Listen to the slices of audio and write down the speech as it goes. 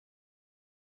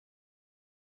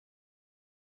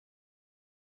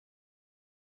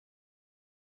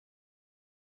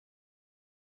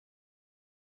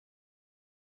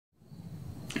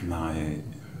my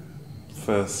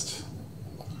first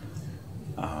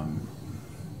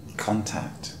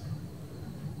contact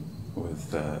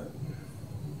with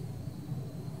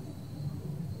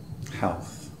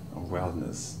health or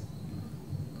wellness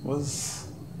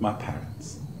was my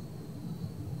parents.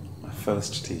 My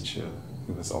first teacher,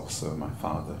 who was also my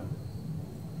father,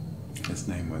 his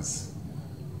name was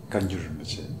Khyentse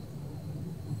Rinpoche.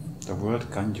 The word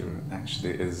Khyentse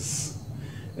actually is,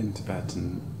 in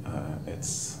Tibetan,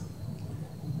 it's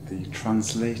the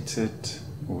translated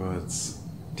words,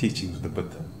 teachings of the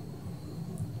Buddha.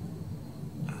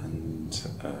 And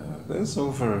there's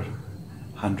over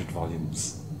 100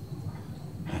 volumes.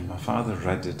 And my father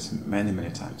read it many,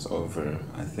 many times, over,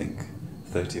 I think,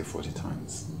 30 or 40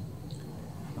 times.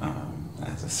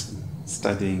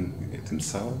 Studying it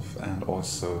himself, and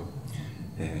also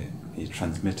he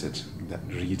transmitted that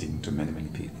reading to many, many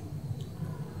people.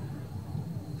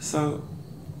 So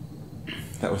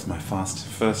that was my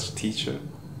first teacher,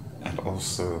 and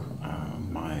also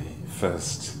my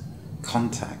first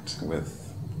contact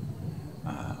with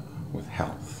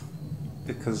health,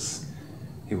 because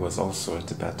he was also a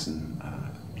Tibetan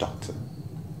doctor.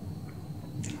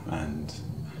 And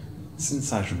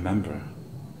since I remember,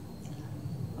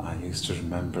 I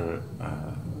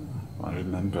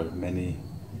remember many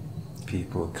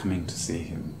people coming to see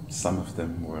him. Some of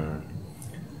them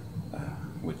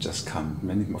would just come.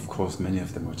 Many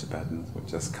of them were Tibetans, would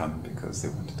just come because they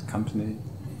wanted company.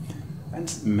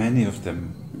 And many of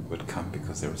them would come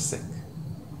because they were sick.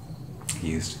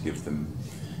 He used to give them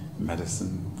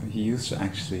medicine. He used to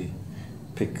actually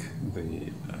pick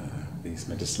these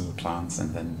medicinal plants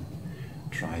and then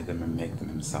try them and make them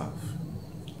himself.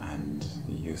 And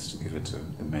he used to give it to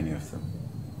many of them.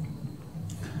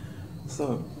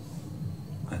 So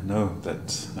I know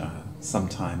that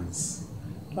sometimes,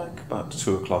 like about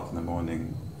 2 o'clock in the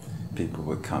morning, people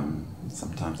would come.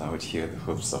 Sometimes I would hear the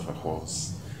hoofs of a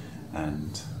horse,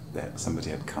 and that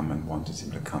somebody had come and wanted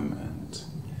him to come and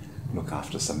look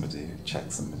after somebody,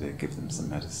 check somebody, give them some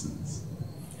medicines.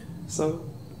 So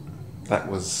that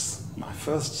was my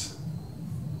first,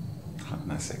 how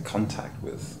can I say, contact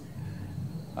with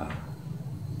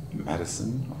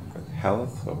medicine, or with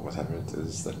health, or whatever it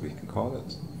is that we can call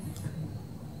it.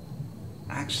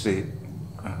 Actually,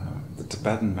 the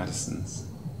Tibetan medicines,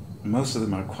 most of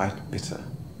them are quite bitter.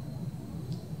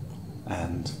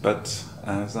 But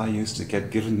as I used to get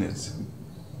given it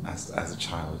as a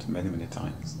child many, many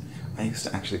times, I used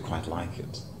to actually quite like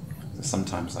it. So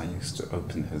sometimes I used to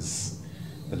open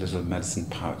the little medicine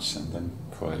pouch and then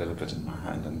pour a little bit in my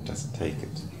hand and just take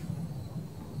it.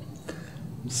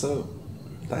 So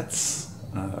that's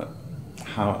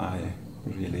how I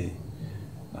really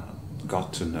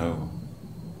got to know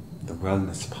the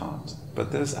wellness part.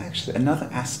 But there's actually another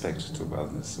aspect to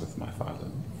wellness with my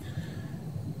father,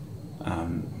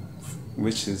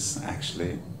 which is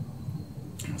actually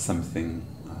something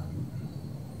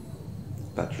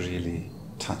that really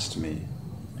touched me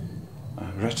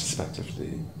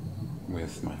retrospectively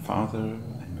with my father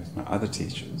and with my other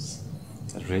teachers.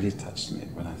 That really touched me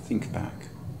when I think back,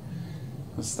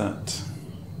 was that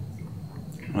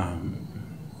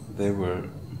they were,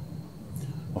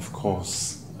 of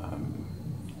course,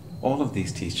 all of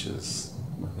these teachers,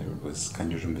 whether it was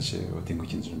Khyentse Rinpoche or Jigme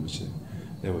Khyentse Rinpoche,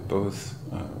 they were both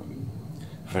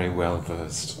very well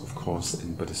versed, of course,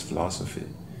 in Buddhist philosophy,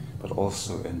 but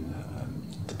also in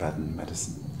Tibetan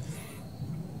medicine.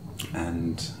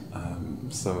 And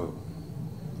so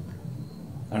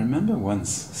I remember once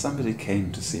somebody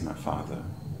came to see my father,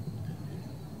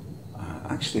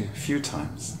 actually a few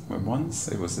times. Once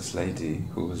it was this lady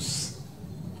whose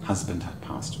husband had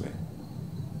passed away,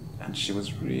 and she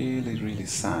was really, really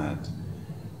sad,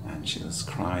 and she was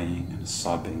crying and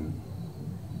sobbing.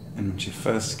 And when she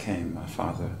first came, my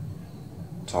father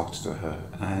talked to her,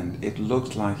 and it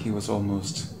looked like he was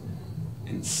almost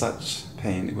in such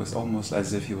pain. It was almost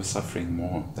as if he was suffering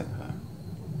more than her.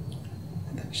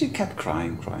 And then she kept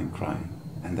crying,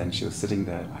 and then she was sitting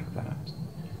there like that,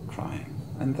 crying.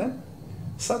 And then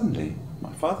suddenly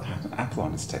my father had an apple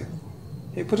on his table.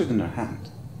 He put it in her hand,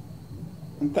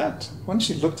 and that, when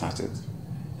she looked at it,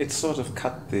 it sort of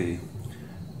cut the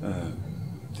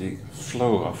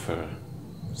flow of her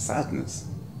sadness.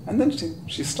 And then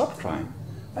she stopped crying,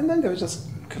 and then they were just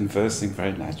conversing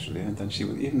very naturally, and then she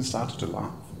even started to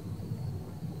laugh.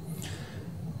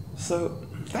 So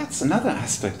that's another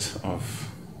aspect of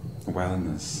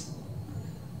wellness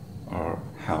or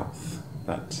health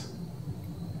that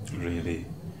really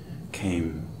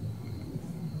became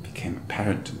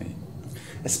apparent to me.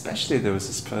 Especially there was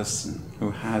this person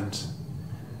who had,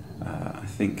 I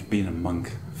think, been a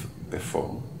monk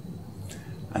before,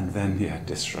 And then he had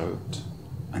disrobed.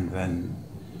 And then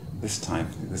this time,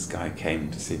 this guy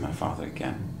came to see my father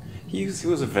again. He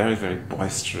was a very, very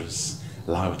boisterous,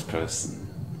 loud person.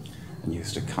 And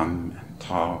used to come and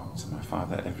talk to my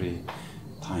father every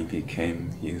time he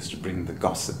came. He used to bring the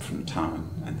gossip from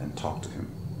town and then talk to him.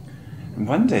 And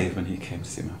one day when he came to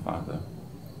see my father,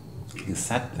 he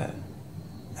sat there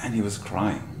and he was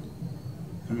crying.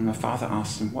 And my father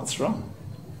asked him, "What's wrong?"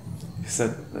 He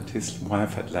said that his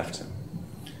wife had left him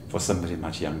for somebody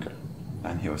much younger.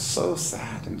 And he was so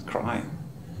sad and crying.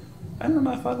 And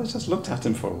my father just looked at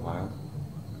him for a while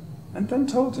and then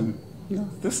told him,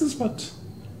 this is what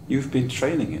you've been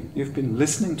training in. You've been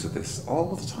listening to this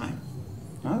all the time.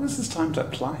 Now this is time to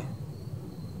apply.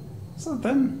 So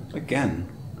then, again,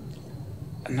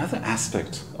 another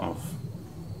aspect of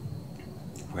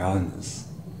wellness.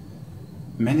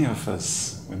 Many of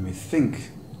us, when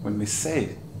we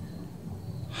say,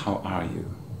 "How are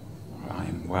you?" or "I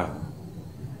am well,"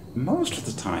 most of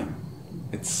the time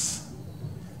it's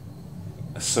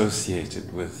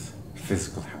associated with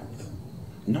physical health,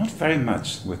 not very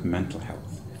much with mental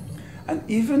health. And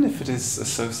even if it is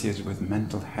associated with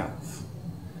mental health,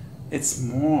 it's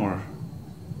more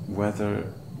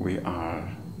whether we are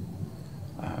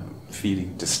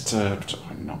feeling disturbed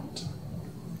or not.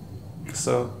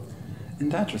 So, in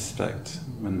that respect,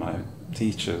 when my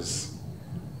teachers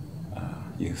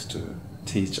used to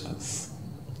teach us,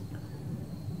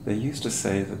 they used to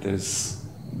say that there's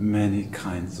many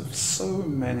kinds of, so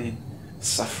many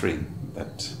suffering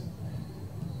that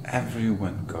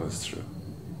everyone goes through.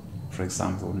 For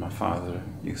example, when my father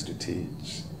used to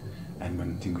teach, and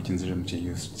when Jigme Khyentse Rinpoche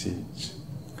used to teach,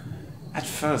 at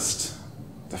first,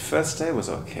 the first day was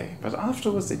okay, but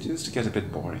afterwards it used to get a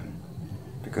bit boring.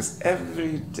 Because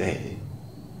every day,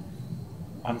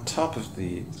 on top of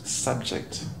the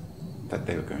subject that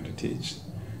they were going to teach,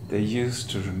 they used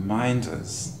to remind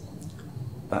us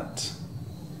that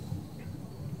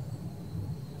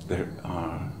there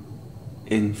are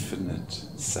infinite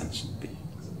sentient beings,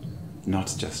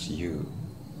 not just you.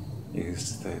 You used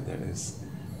to say there is,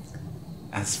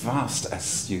 as vast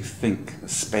as you think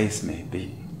space may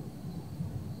be,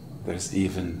 there's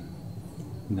even,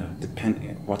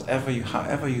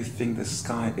 however you think the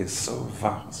sky is so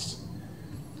vast,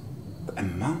 the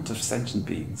amount of sentient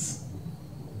beings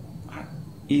are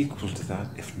equal to that,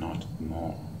 if not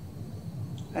more.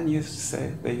 And they used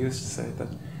to say that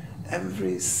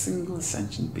every single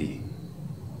sentient being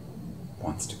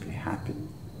wants to be happy.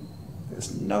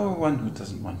 There's no one who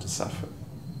doesn't want to suffer.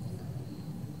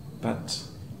 But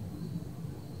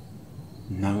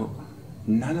no,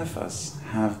 none of us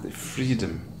have the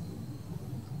freedom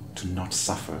to not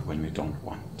suffer when we don't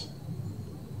want.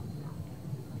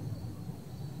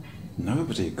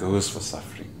 Nobody goes for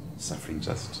suffering. Suffering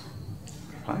just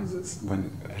arises.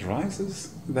 When it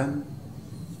arises, then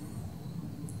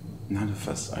none of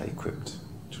us are equipped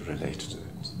to relate to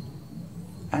it.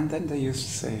 And then they used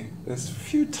to say there's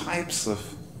few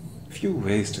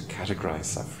ways to categorize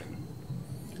suffering.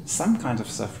 Some kind of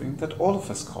suffering that all of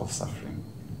us call suffering.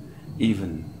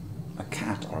 Even a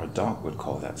cat or a dog would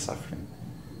call that suffering.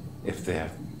 If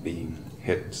they're being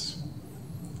hit,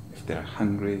 if they're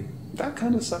hungry, that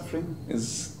kind of suffering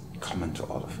is common to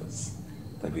all of us,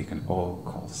 that we can all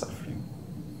call suffering.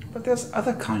 But there's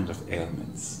other kind of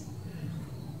ailments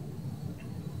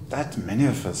that many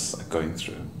of us are going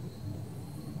through.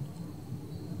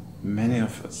 Many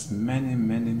of us,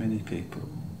 many people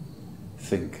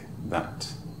think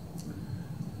that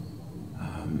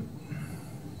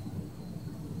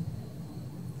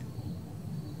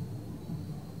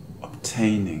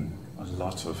obtaining a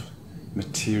lot of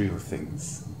material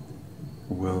things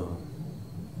will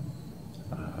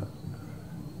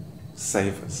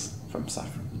save us from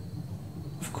suffering.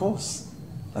 Of course,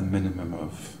 a minimum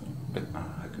of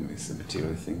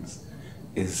material things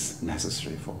is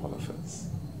necessary for all of us.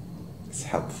 It's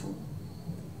helpful,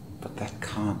 but that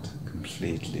can't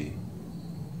completely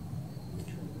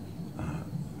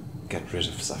get rid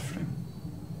of suffering.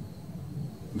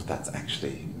 But that's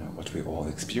actually what we all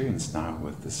experience now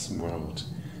with this world,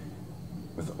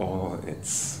 with all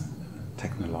its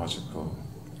technological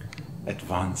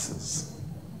advances.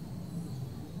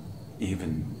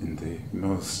 Even in the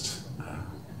most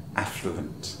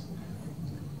affluent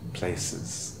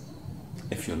places,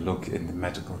 if you look in the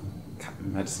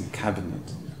medicine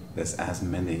cabinet, there's as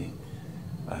many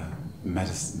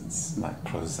medicines like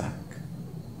Prozac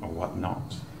or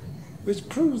whatnot, which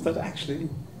proves that actually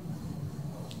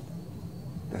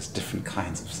there's different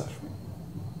kinds of suffering.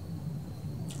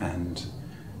 And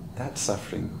that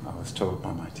suffering, I was told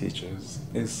by my teachers,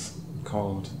 is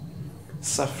called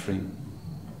suffering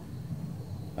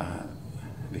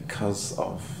because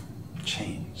of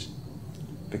change,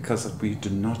 because we do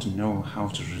not know how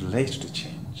to relate to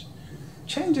change.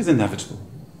 Change is inevitable,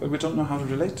 but we don't know how to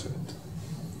relate to it.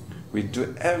 We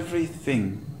do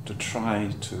everything to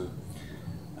try to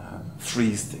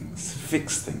freeze things,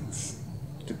 fix things,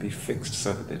 to be fixed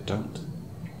so that they don't.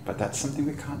 But that's something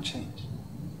we can't change.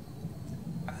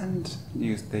 And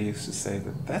they used to say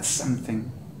that that's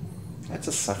something, that's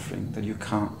a suffering that you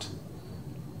can't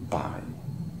buy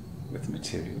with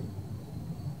material.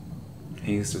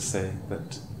 He used to say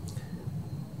that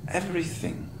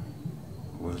everything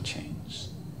will change.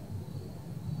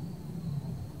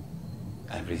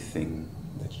 Everything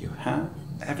that you have,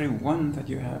 everyone that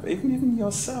you have, even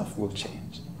yourself will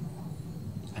change.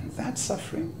 And that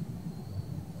suffering,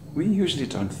 we usually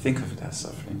don't think of it as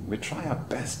suffering. We try our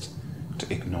best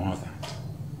to ignore that.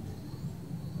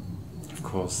 Of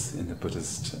course, in the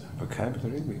Buddhist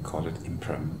vocabulary, we call it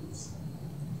impermanence.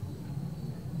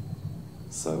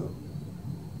 So,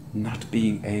 not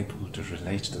being able to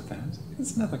relate to that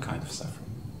is another kind of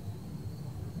suffering.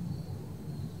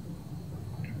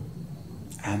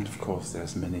 And of course, there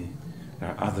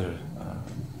are other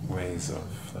ways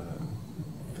of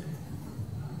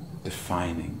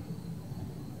defining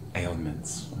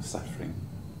ailments or suffering.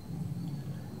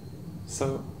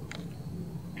 So,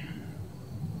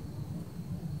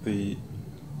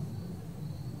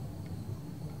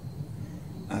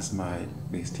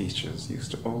 these teachers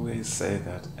used to always say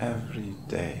that every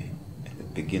day in the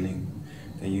beginning,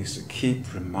 they used to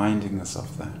keep reminding us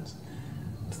of that.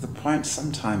 To the point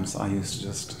sometimes I used to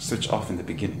just switch off in the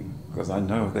beginning, because I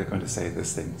know they're going to say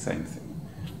this thing, same thing.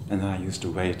 And then I used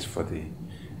to wait for the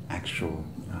actual,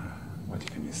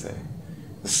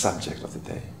 the subject of the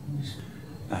day.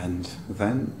 And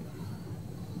then,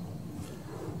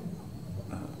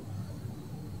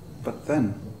 but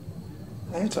then,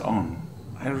 later on,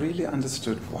 I really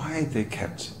understood why they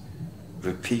kept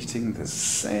repeating the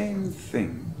same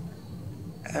thing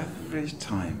every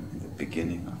time in the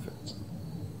beginning of it.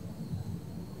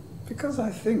 Because I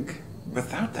think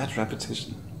without that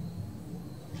repetition,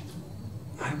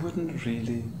 I wouldn't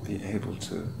really be able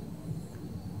to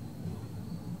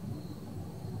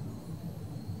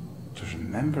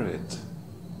remember it.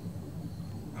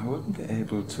 I wouldn't be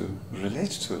able to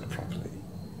relate to it properly.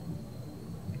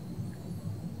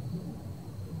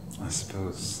 I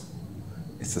suppose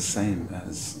it's the same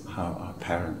as how our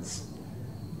parents,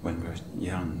 when we're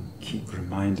young, keep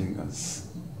reminding us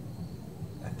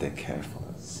that they care for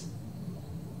us.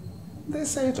 They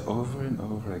say it over and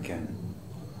over again.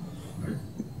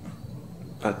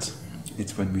 But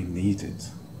it's when we need it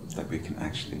that we can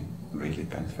actually really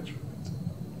benefit from it.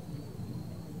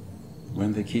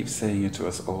 When they keep saying it to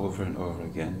us over and over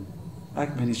again,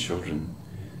 like many children,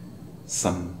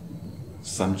 some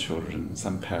children,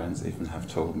 some parents even have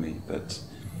told me that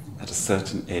at a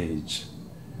certain age,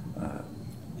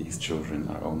 these children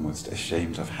are almost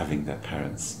ashamed of having their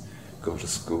parents go to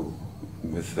school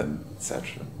with them,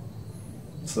 etc.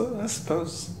 So I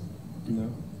suppose,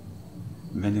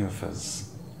 many of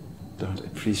us don't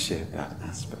appreciate that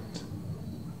aspect.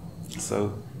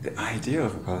 So the idea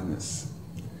of wellness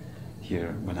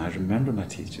here, when I remember my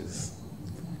teachers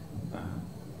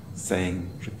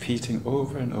repeating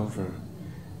over and over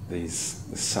the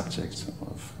subject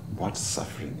of what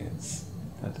suffering is,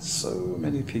 that so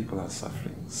many people are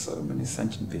suffering, so many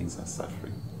sentient beings are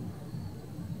suffering,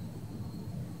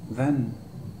 then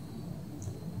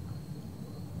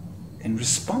in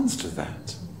response to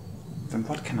that, then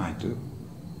what can I do?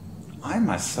 I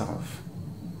myself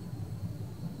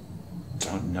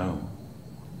don't know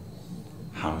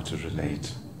how to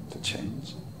relate to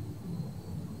change.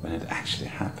 When it actually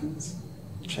happens,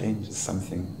 change is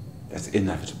something that's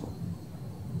inevitable.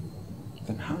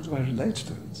 Then how do I relate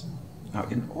to it? Now,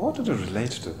 in order to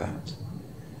relate to that,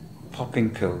 popping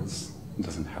pills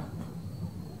doesn't help.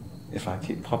 If I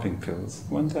keep popping pills,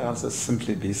 one day I'll just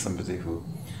simply be somebody who,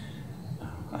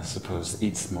 I suppose,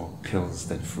 eats more pills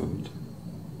than food.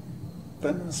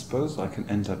 Then I suppose I can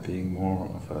end up being more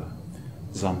of a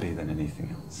zombie than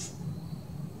anything else.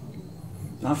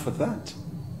 Now for that,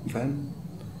 then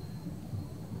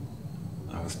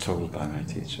I was told by my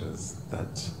teachers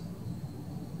that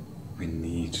we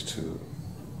need to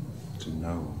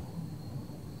know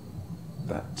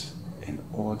that in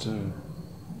order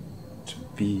to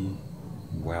be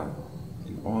well,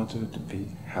 in order to be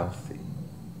healthy,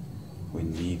 we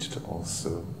need to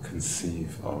also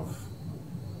conceive of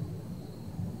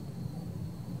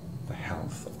the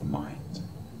health of the mind,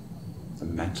 the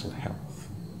mental health.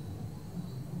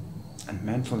 And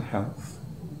mental health,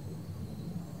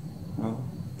 well,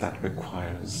 that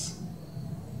requires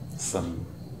some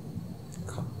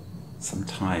some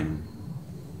time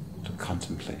to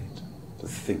contemplate, to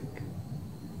think.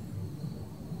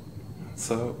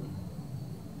 So,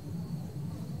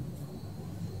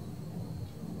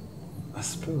 I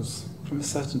suppose, from a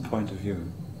certain point of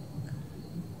view,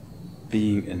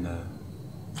 being in a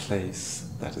place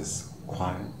that is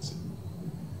quiet,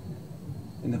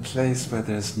 in a place where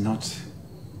there's not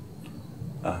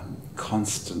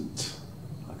constant,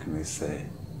 how can we say,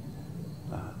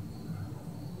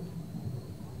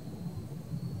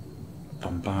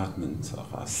 bombardment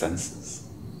of our senses,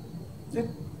 it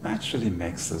naturally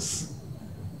makes us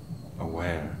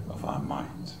aware of our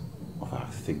mind, of our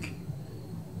thinking,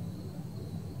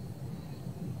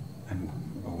 and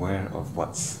aware of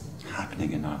what's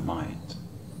happening in our mind,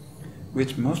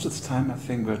 which most of the time I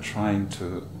think we're trying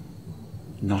to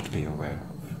not be aware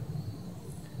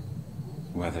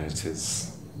of, whether it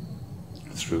is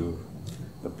through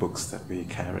the books that we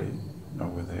carry, or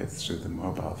whether it's through the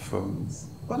mobile phones,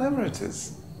 whatever it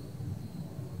is.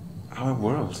 Our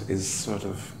world is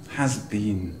has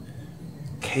been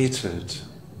catered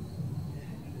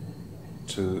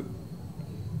to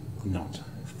not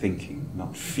thinking,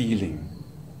 not feeling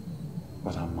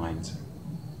what our mind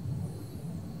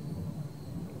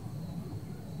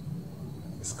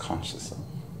is conscious of,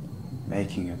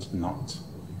 making it not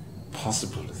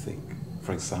possible to think.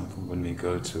 For example, when we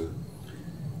go to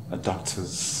a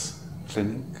doctor's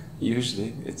clinic,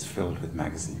 usually it's filled with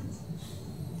magazines.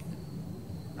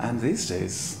 And these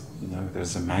days,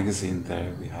 there's a magazine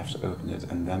there, we have to open it,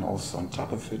 and then also on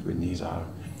top of it we need our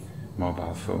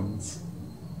mobile phones.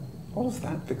 All of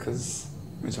that because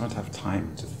we don't have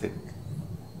time to think.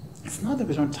 It's not that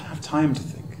we don't have time to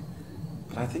think,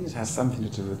 but I think it has something to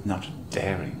do with not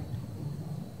daring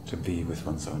to be with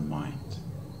one's own mind.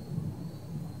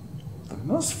 The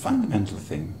most fundamental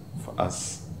thing for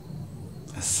us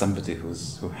as somebody who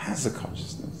has a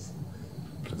consciousness,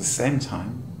 but at the same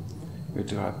time we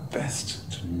do our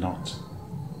best to not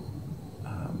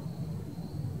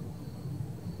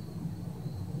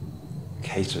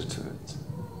cater to it.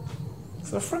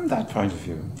 So from that point of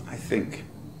view, I think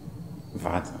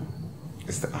Vana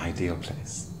is the ideal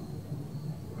place,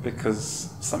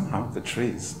 because somehow the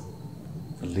trees,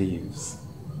 the leaves,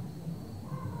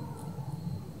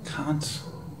 can't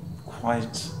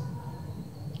quite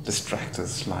distract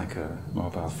us like a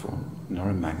mobile phone, nor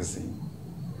a magazine,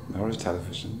 nor a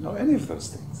television, nor any of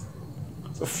those things.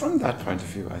 So from that point of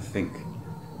view, I think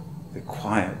the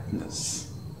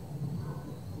quietness,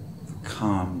 the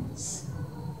calmness,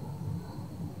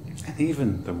 and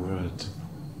even the word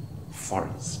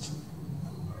forest,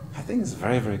 I think is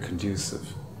very, very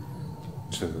conducive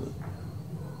to,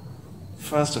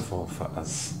 first of all, for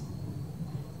us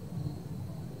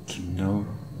to know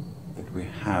that we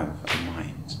have a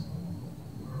mind.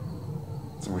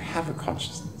 So we have a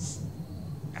consciousness,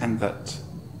 and that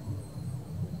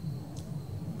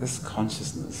this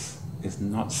consciousness is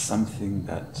not something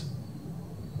that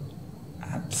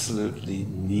absolutely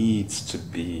needs to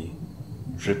be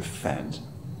drip-fed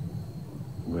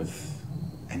with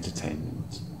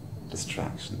entertainment,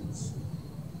 distractions.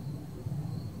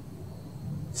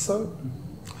 So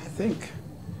I think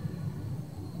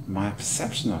my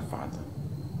perception of Vana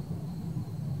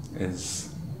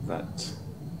is that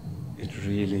it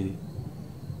really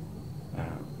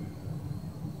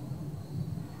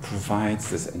provides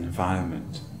this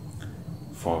environment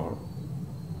for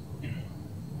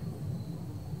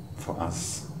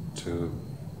us to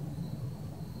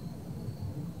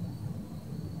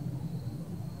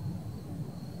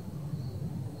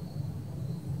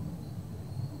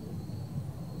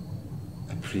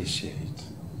appreciate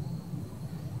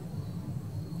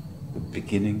the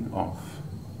beginning of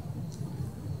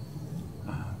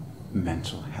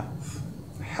mental health,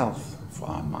 health for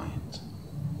our mind.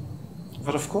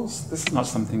 But of course, this is not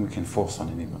something we can force on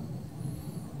anyone.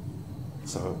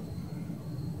 So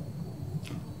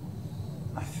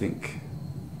I think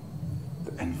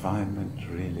the environment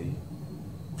really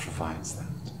provides that.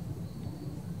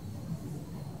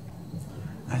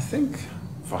 I think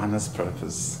Vana's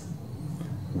purpose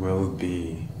will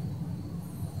be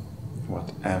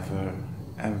whatever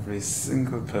every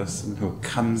single person who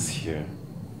comes here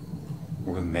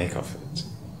will make of it.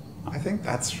 I think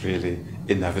that's really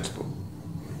inevitable.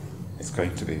 It's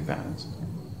going to be that.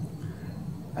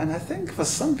 And I think for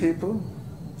some people,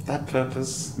 that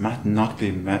purpose might not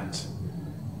be met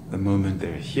the moment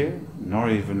they're here, nor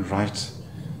even right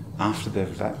after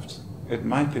they've left. It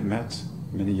might be met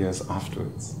many years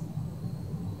afterwards.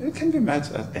 It can be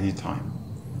met at any time.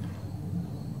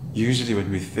 Usually when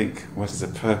we think, what is the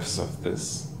purpose of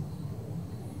this?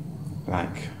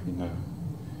 Like,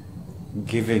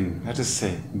 giving, let us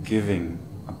say, giving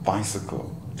a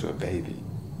bicycle to a baby.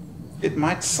 It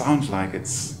might sound like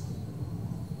it's,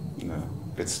 a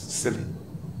bit silly,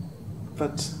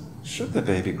 but should the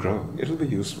baby grow, it'll be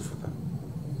useful for them.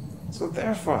 So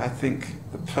therefore, I think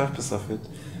the purpose of it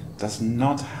does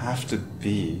not have to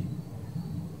be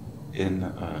in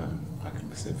a,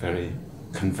 very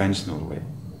conventional way.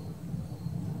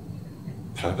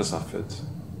 The purpose of it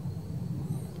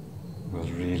will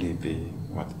really be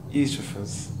what each of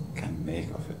us can make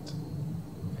of it.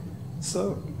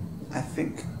 So I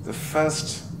think the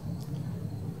first,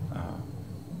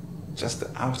 just the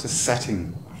outer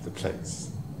setting of the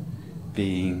place,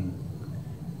 being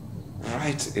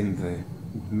right in the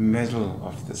middle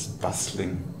of this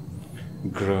bustling,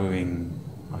 growing,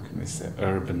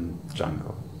 urban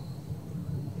jungle.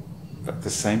 But at the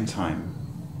same time,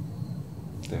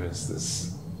 there is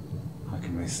this,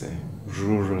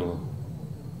 rural,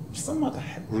 somewhat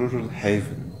rural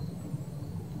haven.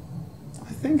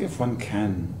 I think if one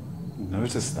can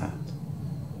notice that,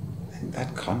 I think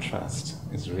that contrast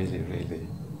is really, really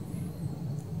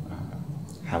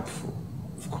helpful.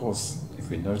 Of course, if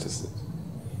we notice it.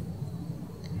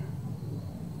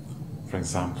 For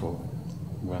example,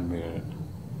 when we're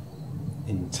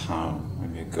in town,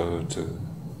 when we go to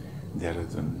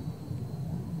Dehradun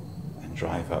and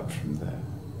drive up from there,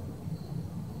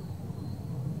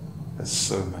 there's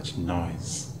so much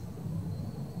noise,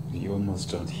 you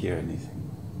almost don't hear anything.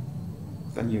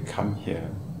 Then you come here,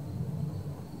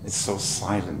 it's so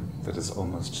silent that it's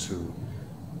almost too,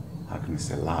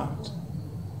 loud.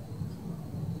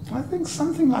 I think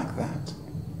something like that,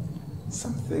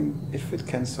 something, if it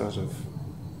can sort of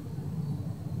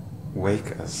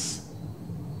wake us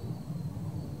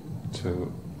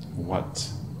to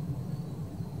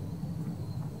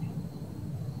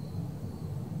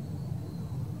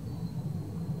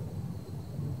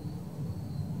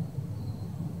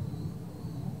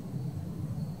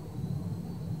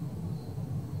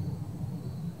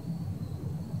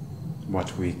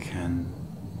what we can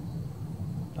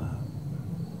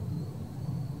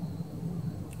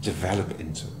develop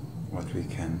into, what we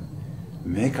can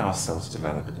make ourselves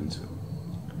develop into.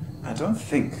 I don't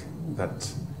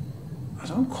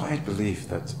quite believe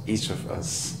that each of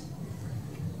us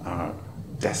are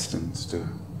destined to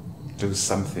do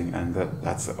something and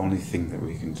that's the only thing that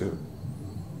we can do.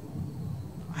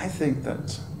 I think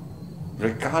that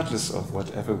regardless of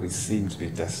whatever we seem to be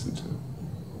destined to,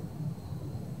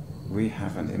 we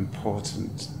have an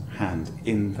important hand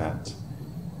in that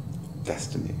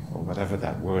destiny, or whatever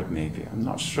that word may be. I'm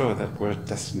not sure that word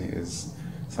destiny is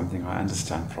something I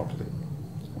understand properly,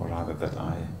 or rather that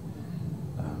I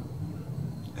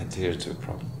adhere to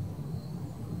properly.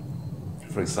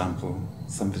 For example,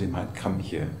 somebody might come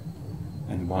here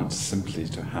and want simply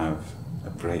to have a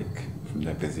break from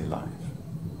their busy life.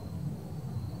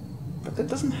 But it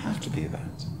doesn't have to be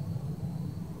that.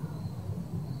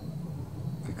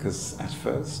 Because at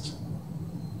first,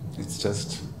 it's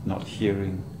just not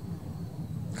hearing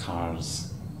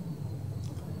cars,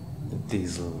 the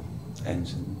diesel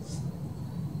engines,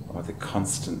 or the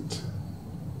constant,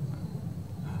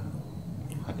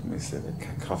 the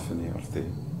cacophony of the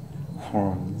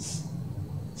horns,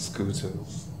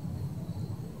 scooters.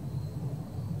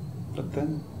 But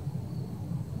then,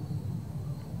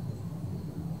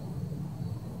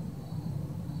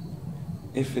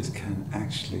 if it can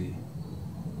actually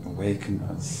awaken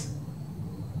us,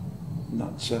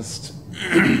 not just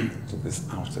to this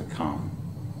outer calm,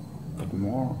 but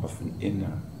more of an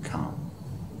inner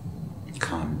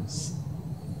calmness.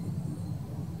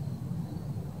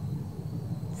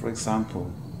 For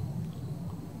example,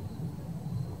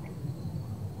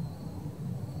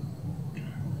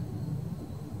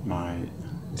 my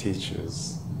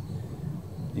teachers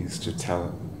used to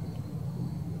tell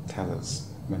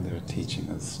us when they were teaching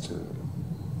us to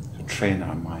train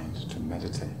our mind to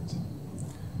meditate.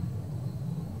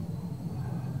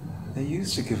 They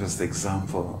used to give us the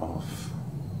example of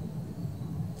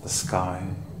the sky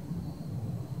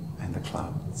and the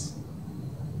clouds,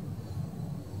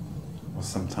 or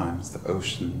sometimes the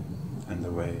ocean and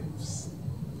the waves,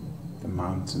 the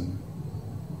mountain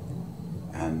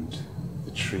and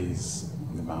the trees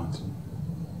in the mountain.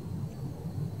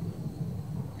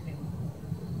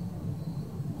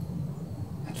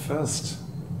 At first,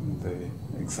 the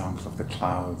example of the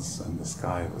clouds and the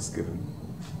sky was given.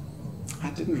 I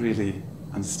didn't really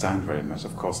understand very much.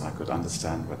 Of course, I could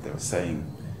understand what they were saying,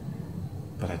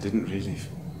 but I didn't really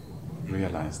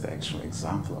realize the actual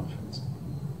example of it.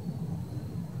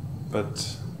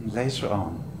 But later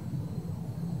on,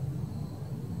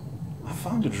 I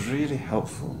found it really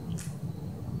helpful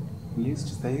They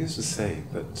used to say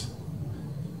that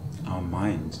our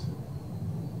mind,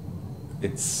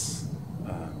 its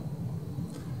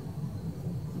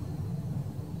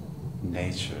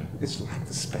nature is like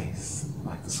the space,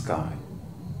 like the sky,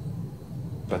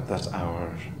 but that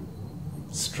our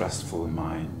stressful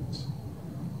mind,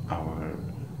 our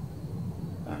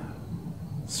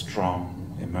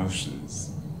strong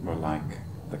emotions were like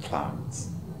the clouds,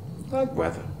 like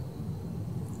weather.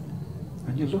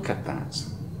 When you look at that,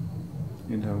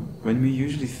 you know, when we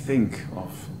usually think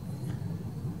of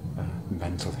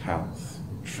mental health,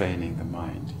 training the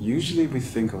mind, usually we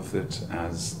think of it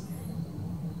as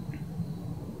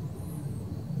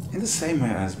in the same way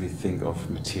as we think of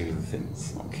material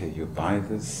things. Okay, you buy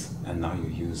this and now you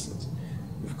use it.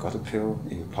 You've got a pill,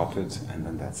 you pop it, and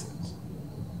then that's it.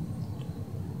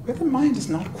 But the mind is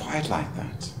not quite like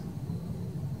that.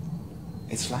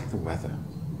 It's like the weather.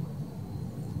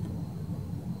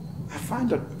 I found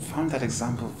that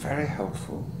example very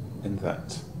helpful in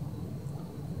that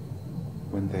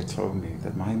when they told me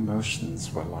that my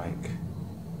emotions were like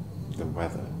the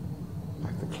weather,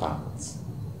 like the clouds.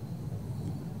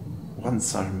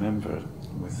 Once I remember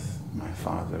with my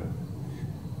father,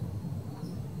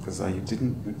 because I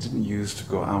didn't used to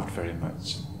go out very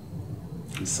much,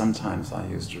 and sometimes I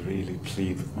used to really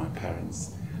plead with my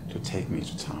parents to take me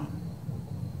to town.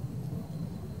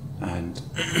 And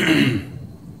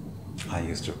I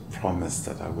used to promise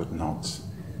that I would not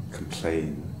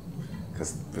complain,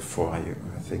 because before I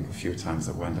think a few times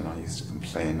I went and I used to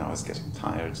complain, I was getting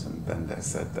tired, and then they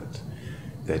said that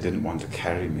they didn't want to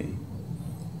carry me.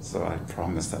 So I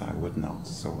promised that I would not.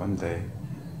 So one day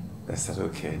they said,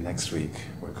 okay, next week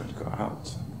we're going to go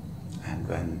out. And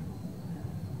then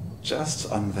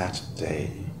just on that day,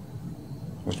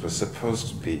 which was supposed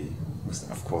to be,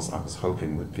 of course I was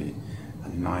hoping would be a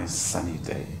nice sunny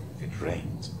day, it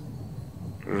rained.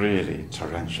 Really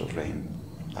torrential rain,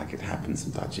 like it happens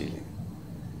in Darjeeling.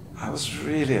 I was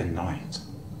really annoyed.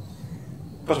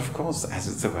 But of course, as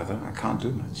it's the weather, I can't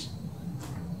do much.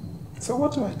 So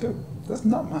what do? There's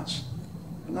not much.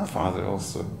 And my father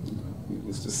also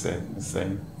used to say the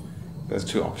same. There's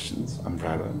two options,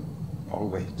 umbrella or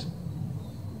wait.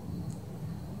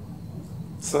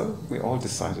 So we all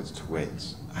decided to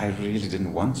wait. I really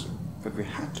didn't want to, but we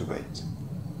had to wait.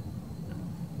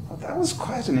 Well, that was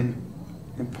quite an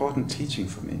important teaching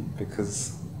for me,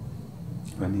 because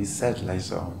when he said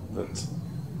later on that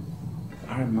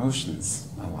our emotions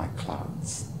are like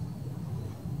clouds.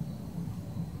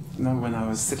 You know, when I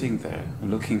was sitting there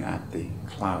looking at the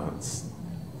clouds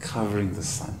covering the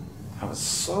sun, I was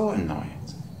so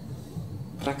annoyed.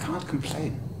 But I can't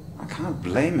complain. I can't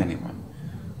blame anyone.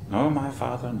 No my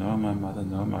father, no my mother,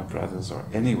 no my brothers, or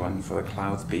anyone for the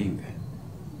clouds being there.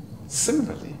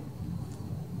 Similarly,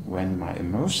 when my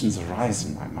emotions arise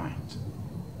in my mind,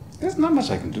 there's not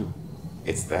much I can do.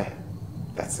 It's there.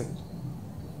 That's it.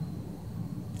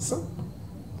 So,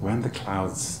 when the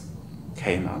clouds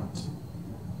came out,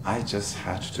 I just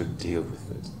had to deal with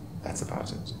it. That's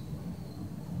about it.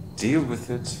 Deal with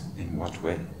it in what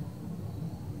way?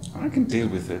 I can deal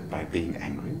with it by being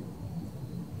angry.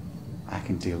 I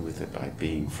can deal with it by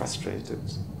being frustrated.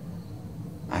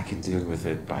 I can deal with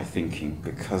it by thinking,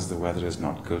 because the weather is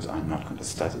not good, I'm not going to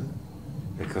study.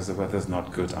 Because the weather is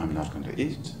not good, I'm not going to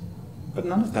eat. But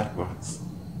none of that works.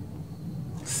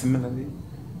 Similarly,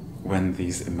 when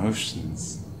these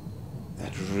emotions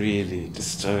that really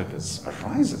disturb us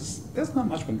arises, there's not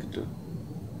much one can do.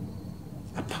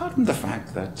 Apart from the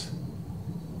fact that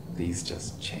these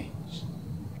just change.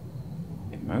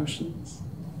 Emotions,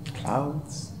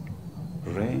 clouds,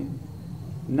 rain,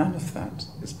 none of that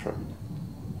is permanent.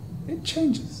 It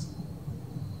changes.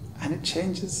 And it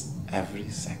changes every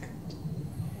second.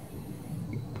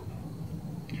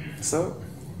 So,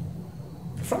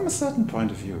 from a certain point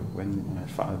of view, when my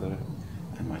father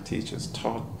and my teachers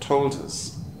told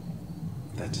us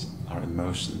that our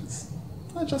emotions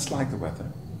are just like the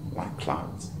weather, like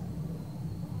clouds.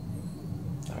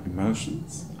 Our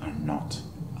emotions are not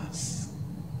us.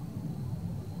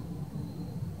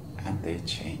 And they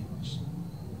change.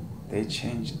 They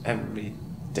change every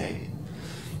day,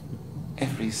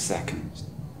 every second.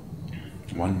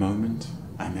 One moment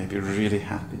I may be really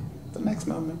happy, the next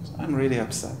moment I'm really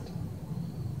upset.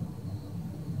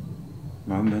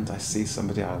 Moment I see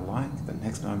somebody I like, the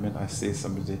next moment I see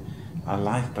somebody I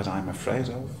like but I'm afraid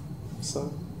of.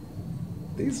 So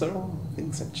these are all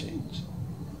things that change.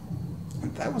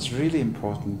 And that was really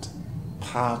important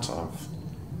part of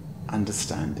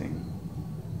understanding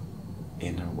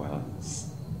inner wellness.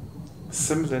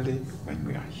 Similarly, when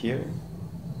we are here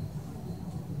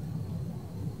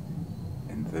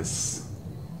in this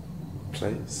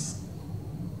place,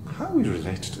 how we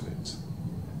relate to it.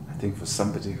 I think for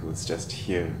somebody who is just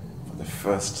here for the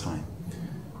first time,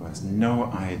 who has no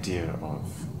idea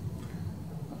of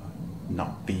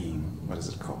not being, what is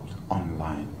it called,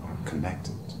 online or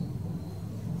connected,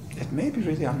 it may be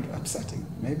really upsetting,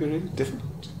 may be really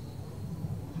difficult.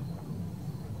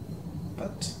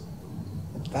 But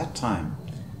at that time,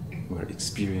 we're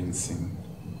experiencing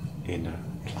inner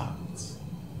clouds,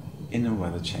 inner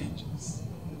weather changes.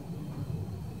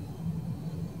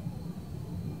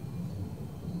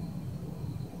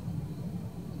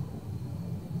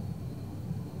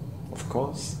 Of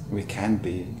course, we can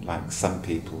be like some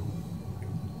people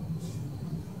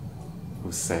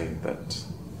who say that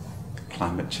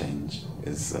climate change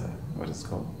is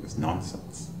is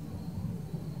nonsense.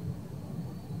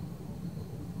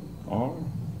 Or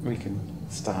we can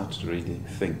start to really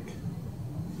think,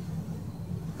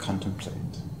 contemplate,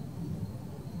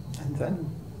 and then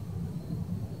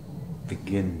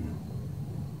begin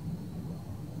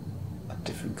a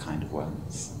different kind of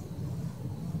wellness.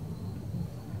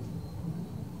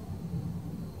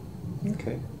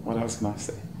 Okay, what else can I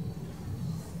say?